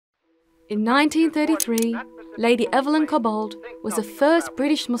In 1933, Lady Evelyn Cobbold was the first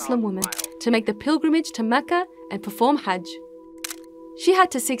British Muslim woman to make the pilgrimage to Mecca and perform Hajj. She had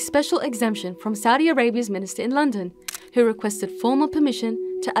to seek special exemption from Saudi Arabia's minister in London, who requested formal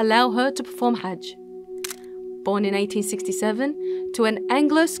permission to allow her to perform Hajj. Born in 1867 to an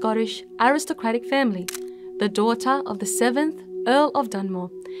Anglo-Scottish aristocratic family, the daughter of the 7th Earl of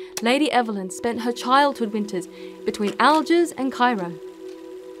Dunmore, Lady Evelyn spent her childhood winters between Algiers and Cairo.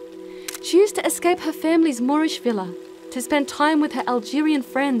 She used to escape her family's Moorish villa to spend time with her Algerian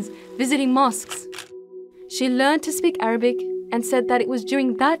friends visiting mosques. She learned to speak Arabic and said that it was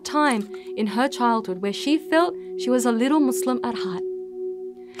during that time in her childhood where she felt she was a little Muslim at heart.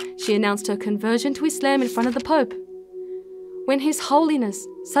 She announced her conversion to Islam in front of the Pope. When His Holiness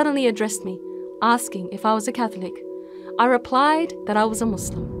suddenly addressed me, asking if I was a Catholic, I replied that I was a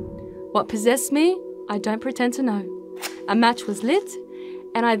Muslim. What possessed me, I don't pretend to know. A match was lit,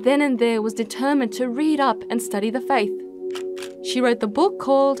 and I then and there was determined to read up and study the faith. She wrote the book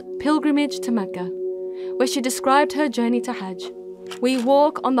called Pilgrimage to Mecca, where she described her journey to Hajj. We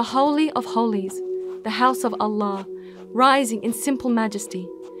walk on the Holy of Holies, the house of Allah, rising in simple majesty.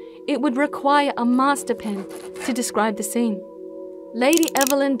 It would require a master pen to describe the scene. Lady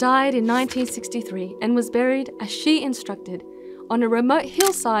Evelyn died in 1963 and was buried as she instructed on a remote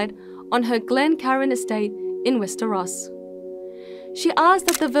hillside on her Glencairn estate in Wester Ross. She asked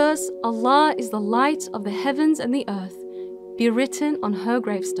that the verse, "Allah is the light of the heavens and the earth," be written on her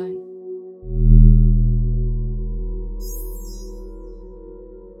gravestone.